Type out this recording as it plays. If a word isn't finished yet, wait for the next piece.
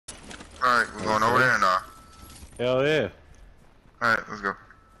Alright, we're going over there now. Hell yeah. Alright, let's go.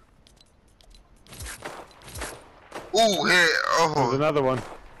 Ooh, yeah. Oh. There's another one.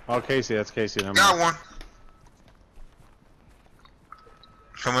 Oh, Casey, that's Casey. Got one.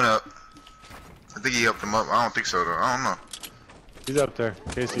 Coming up. I think he helped him up. I don't think so though. I don't know. He's up there.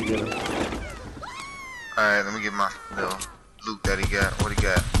 Casey, get him. Alright, let me get my little loot that he got. What he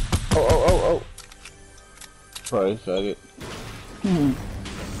got? Oh. Sorry, faggot.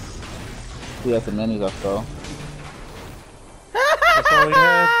 He has the minis I saw. That's all he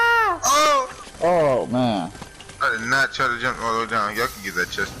had? Oh! Oh, man. I did not try to jump all the way down. Y'all can get that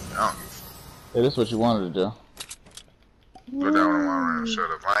chest. I don't give a fuck. Hey, this is what you wanted to do. Put that one on my round. Shut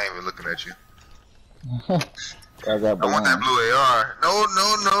up. I ain't even looking at you. I want that blue AR.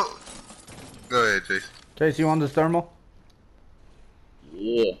 No. Go ahead, Chase. Chase, you want this thermal?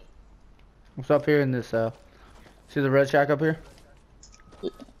 Yeah. What's up here in this, see the red shack up here?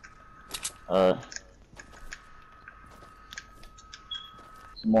 Some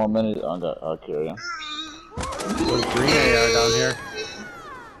more minis. I'll carry them. There's green AR down here.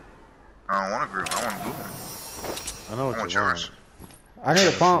 I don't want a green. I want a blue one. I know what you want. I need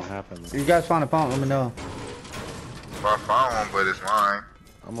a pump. You guys find a pump, let me know. Well, I found one, but it's mine.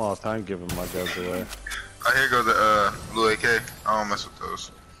 I'm all the time giving my guns away. Oh, here goes the blue AK. I don't mess with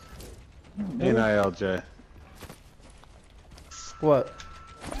those. Ain't I, LJ? What?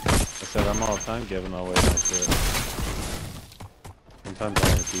 I said I'm all the time giving away my shit. Sometimes I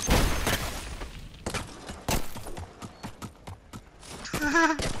want to keep it.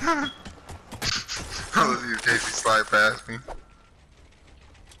 Let's see if Casey slide past me.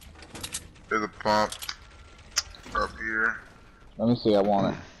 There's a pump up here. Let me see, I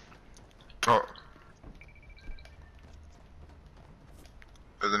want it. Oh.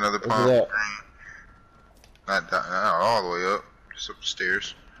 There's another pump. Green. Not all the way up. Just up the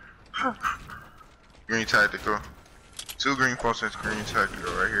stairs. Green tactical. 2 green pumps and green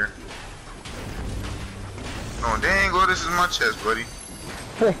tactical right here. Oh dang, well this is my chest, buddy.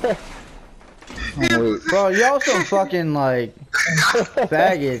 Bro, y'all some fucking like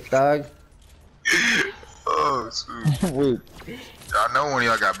faggots, dog. Oh, sweet. Y'all know when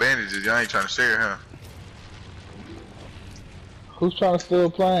y'all got bandages, y'all ain't trying to share, huh? Who's trying to steal a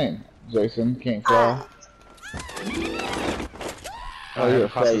plane? Jason can't fly. Oh, you're a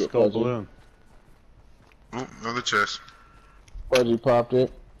faggot, balloon. Oop, another chest. Fudgy popped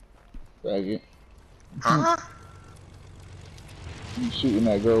it. Faggot. Huh? You shooting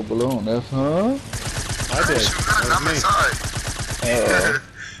that girl balloon, that's huh? I did. I'm inside.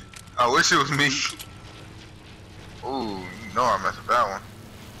 I wish it was me. Ooh, you know I messed with that one.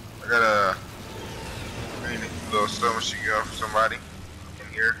 I got a little submachine gun for somebody in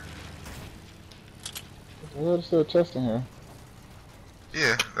here. There's still a chest in here.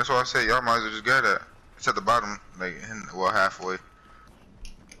 Yeah, that's why I say y'all might as well just grab that. It's at the bottom, like, well, halfway.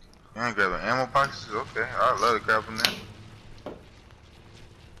 You ain't grabbing ammo boxes? Okay, I'd love to grab them there.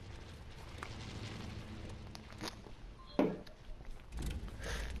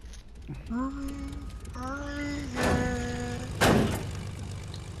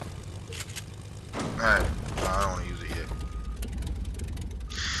 Alright, no, I don't want to use it yet.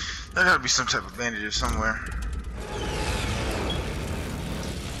 There gotta be some type of bandages somewhere.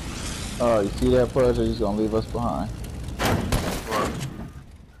 Oh, you see that Pudge, or he's gonna leave us behind? What?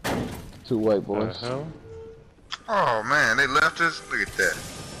 2 white boys. Oh man, they left us? Look at that.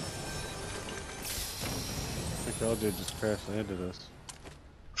 I think LJ just crashed into this.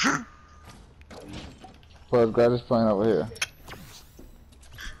 Pudge, grab this plane over here.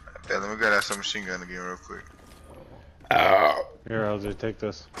 Yeah, let me grab that submachine gun again real quick. Here, LJ, take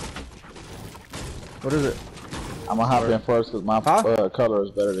this. What is it? I'm gonna hop in first because my color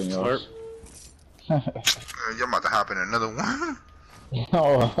is better than yours. Y'all about to hop in another one?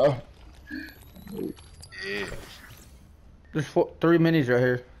 Oh. Yeah. There's 3 minis right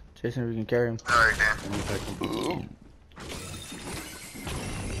here. Jason, we can carry them. Alright,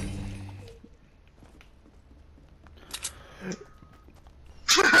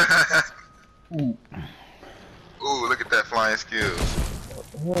 Ooh. Ooh, look at that flying skills.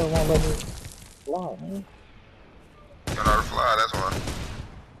 Won't let me fly, man. You know how to fly, that's why.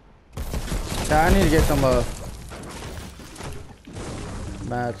 Yeah, I need to get some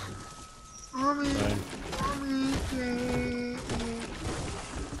mats. I'm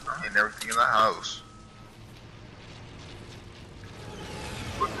getting everything in the house.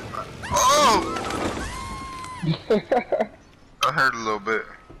 Oh! I heard a little bit.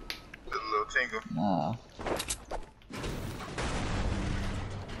 A little tingle. Nah.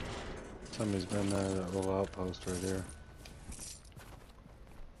 Somebody's been there, that little outpost right here.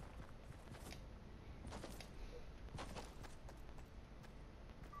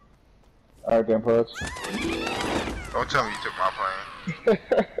 Alright then, Pudge. Don't tell me you took my plane.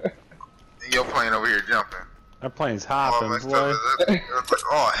 And your plane over here jumping. That plane's All hopping, messed boy. up. It's like,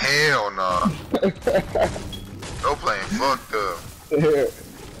 oh hell no. Your plane fucked up.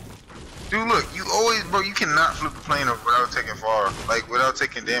 Dude, look, you always, bro, you cannot flip the plane up without taking far, like without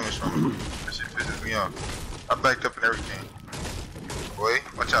taking damage from it. That shit pisses me off. I backed up and everything. Boy,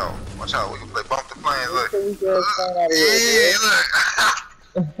 watch out, we can play bump the plane, look. Yeah,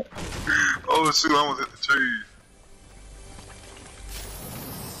 look. Oh shoot, I almost hit the tree.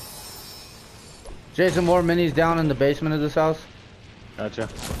 Jason, more minis down in the basement of this house. Gotcha.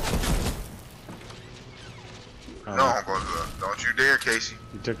 No, don't you dare, Casey.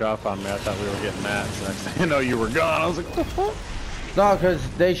 You took off on me. I thought we were getting matched. Next thing you know, you were gone. I was like, what the fuck? No, because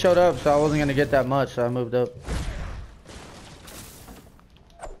they showed up, so I wasn't going to get that much, so I moved up.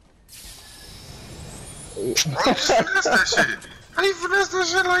 Bro, you just finesse that shit. How you finesse that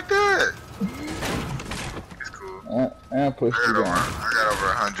shit like that? It's cool. And push you down. I got over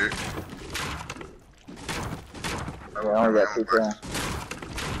 100. Yeah, I only got 2 pounds.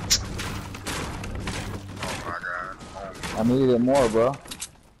 Oh my god. I needed it more, bro.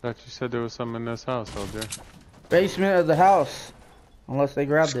 Thought you said there was something in this house, LJ. Basement of the house. Unless they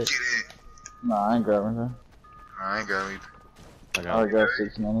grabbed it. Nah, I ain't grabbing her. Nah, I ain't got it. I I got already got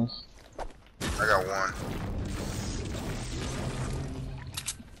 6 minis. I got one.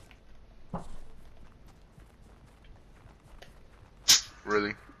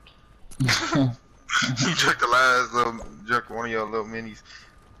 Really? You jerked the last little, jerked one of your little minis.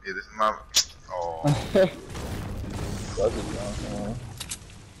 Yeah, this is my. Oh.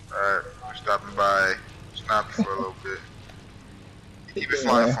 Alright, we're stopping by Snappy for a little bit. You keep it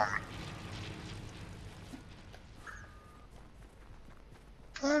flying for me.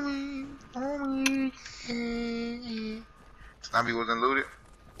 Snappy wasn't looted.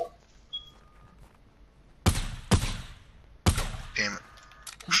 Damn it.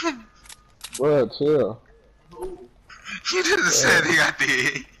 Bro, chill. You just said he got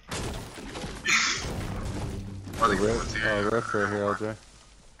dead. Oh, rift right here, LJ.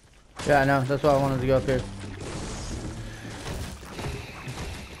 Yeah, I know. That's why I wanted to go up here.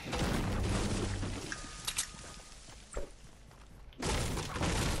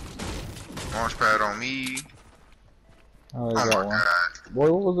 Launch pad on me. Oh, Oh my got one. god.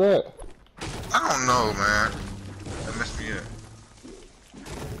 Boy, what was that? I don't know, man. That messed me up.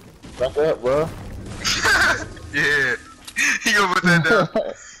 Back up, bro. Yeah. He gonna put that down.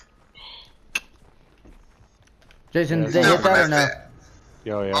 Jason, Yeah, did they no, hit that or no?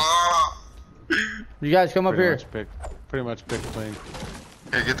 Yo, yeah. Oh. You guys come up here. Pretty much pick plane.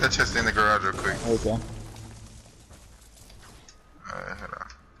 Here, get that chest in the garage real quick. Okay. Alright, hold on.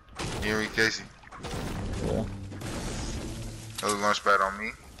 You hear me, Casey? Yeah. Another launch pad on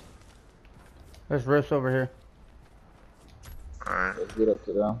me. There's rifts over here. Alright. Let's get up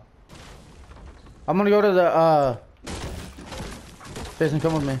to them. I'm gonna go to the, Jason,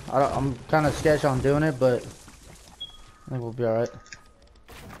 come with me. I'm kind of sketch on doing it, but I think we'll be alright.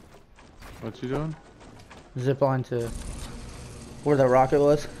 What you doing? Zip line to where the rocket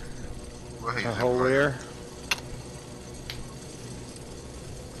was. Well, he's A in hole front. there.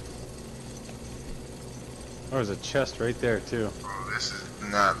 There's a chest right there too. Oh, this is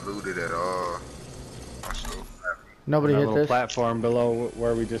not looted at all. I'm so happy. Nobody That hit little this. platform below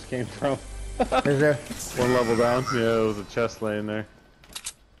where we just came from. Is there? One level down. Yeah, there was a chest laying there.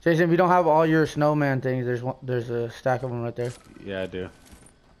 Jason, if you don't have all your snowman things, there's a stack of them right there. Yeah, I do.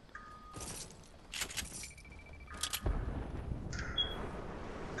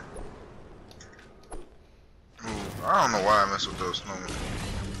 Ooh, I don't know why I mess with those snowmen.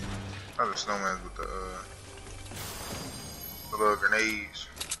 I have the snowmen with the little grenades.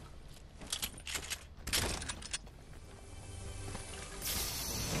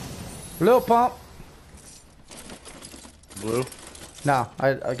 Little pump. Blue? No,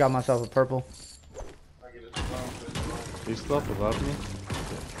 I got myself a purple. You still up above me?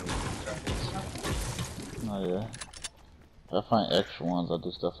 Oh, yeah. I find extra ones. I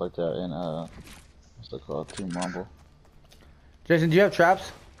do stuff like that in, what's it called? Team Rumble. Jason, do you have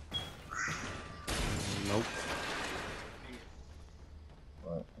traps? Nope.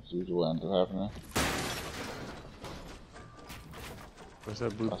 But as usual, what ends up happening. Where's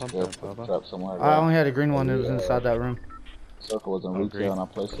that blue I pump still at, put Baba? trap somewhere. I only had a green one. It was inside that room. Circle was in Oh, retail, green. and I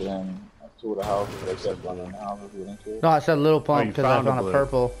placed it in 2 of the houses. They kept running in the houses we didn't care. No, I said little pump you because I found a found a blue.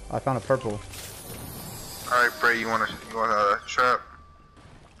 purple. I found a purple. Alright, Bray, you want a trap?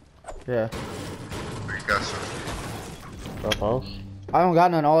 Yeah. We got some. Trap house? I don't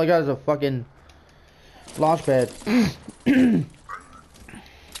got none. All I got is a fucking launch pad.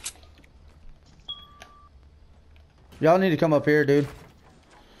 Y'all need to come up here, dude.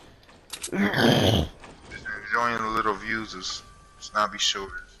 Just enjoying the little views of snobby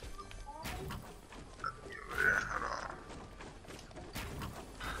shoulders. Over there. Hold on.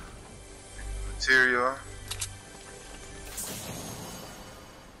 Material.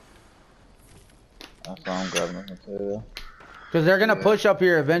 That's why I'm grabbing the material. Cause they're gonna push up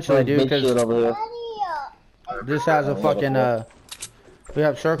here eventually, dude. Cause over here. this has a fucking we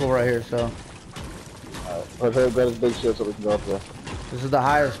have circle right here, so Let's grab this big shit so we can go up there. this is the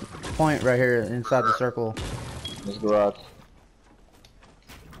highest point right here inside the circle. This garage.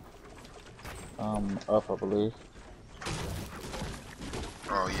 Up, I believe.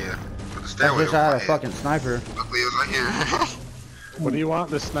 Oh yeah. Put the I stairway wish over I had my a head. fucking sniper. Luckily it was right here. What do you want,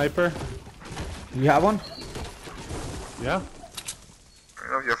 the sniper? You have one? Yeah. I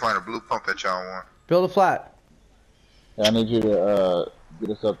don't know if y'all find a blue pump that y'all want. Build a flat. Yeah, I need you to get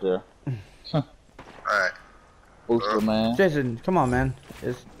us up there. Alright. Booster, man. Jason, come on, man.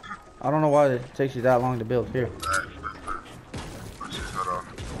 I don't know why it takes you that long to build. Here. Alright. Let's just hold on.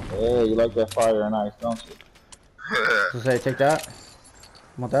 Hey, you like that fire and ice, don't you? So say, take that.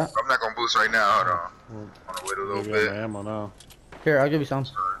 Want that? I'm not gonna boost right now, hold on. I'm gonna wait a little Maybe I bit. got ammo now. Here, I'll give you some.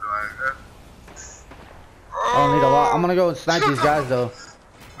 I I don't need a lot. I'm gonna go and snipe these guys though.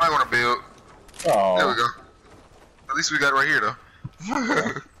 Might wanna build. Oh. There we go. At least we got it right here though.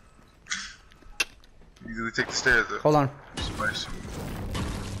 Easily take the stairs though. Hold on. Somebody shoot.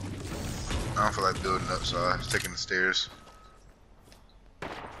 I don't feel like building up, so I was taking the stairs.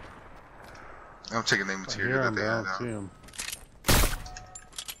 I'm taking the I material hear that him, they but I have don't see now. him.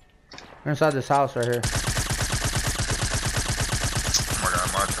 We're inside this house right here. Oh my god,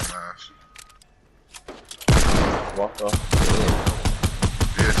 my dumb ass. Walk off.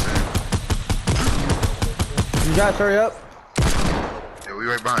 Yeah, same. You guys hurry up. Yeah, we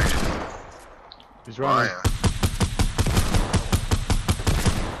right behind you. He's Oh, running. yeah.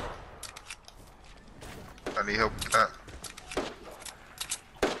 I need help with that.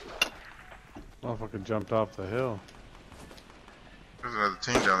 Motherfucker jumped off the hill. There's another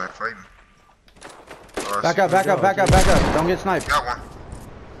team down there fighting. Oh, I Back see up, back up, back up, back up. Don't get sniped. Got one.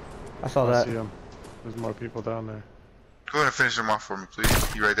 I saw I that. see him. There's more people down there. Go ahead and finish him off for me,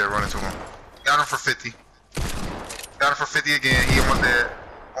 please. You right there running to him. Got him for 50. Got him for 50 again. He almost dead.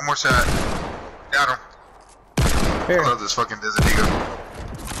 One more shot. Got him. Here. I love this fucking Desert Eagle.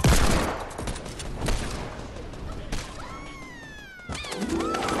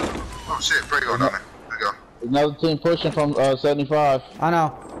 Oh shit, Prego down there. There you go. Another team pushing from 75. I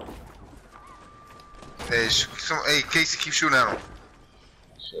know. Hey, hey, Casey, keep shooting at him.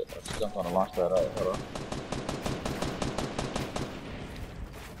 Shit, I just jumped on and launched that out. Hold on.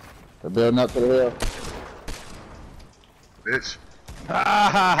 They're building up to the hill. Bitch.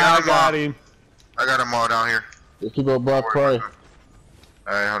 I got him. I got them all down here. There's people above prey.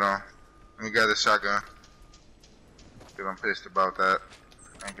 Alright, hold on. Let me grab this shotgun. Cause I'm pissed about that.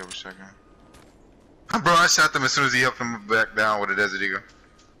 I ain't give a shotgun. Bro, I shot them as soon as he helped them back down with a Desert Eagle.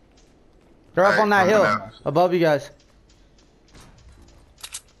 They're up Alright, on that coming hill. out. Above you guys.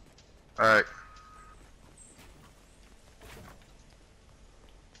 Alright.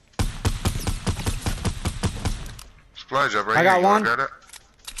 Supply drop right I got here. one. Got it?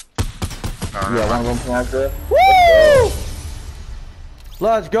 No, You no, got one of them from out there? Woo!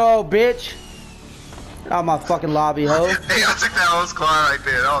 Let's go, bitch. Get out my fucking lobby, ho. Hey, I took that whole squad right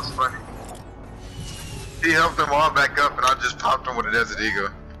there. That was funny. He helped them all back up, and I just popped them with a Desert Eagle.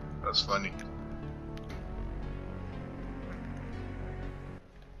 That's funny.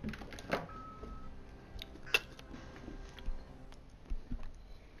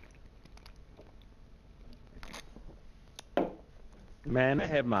 Man, I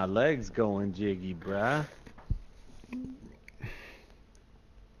had my legs going jiggy, bruh.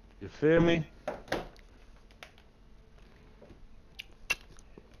 You feel me?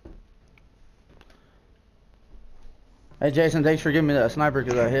 Hey, Jason, thanks for giving me that sniper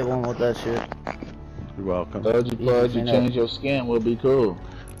because I hit one with that shit. You're welcome. Told you, bud, you change your skin, we'll be cool.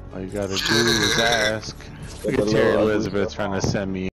 All you gotta do is ask. Look at Terry Elizabeth trying to send me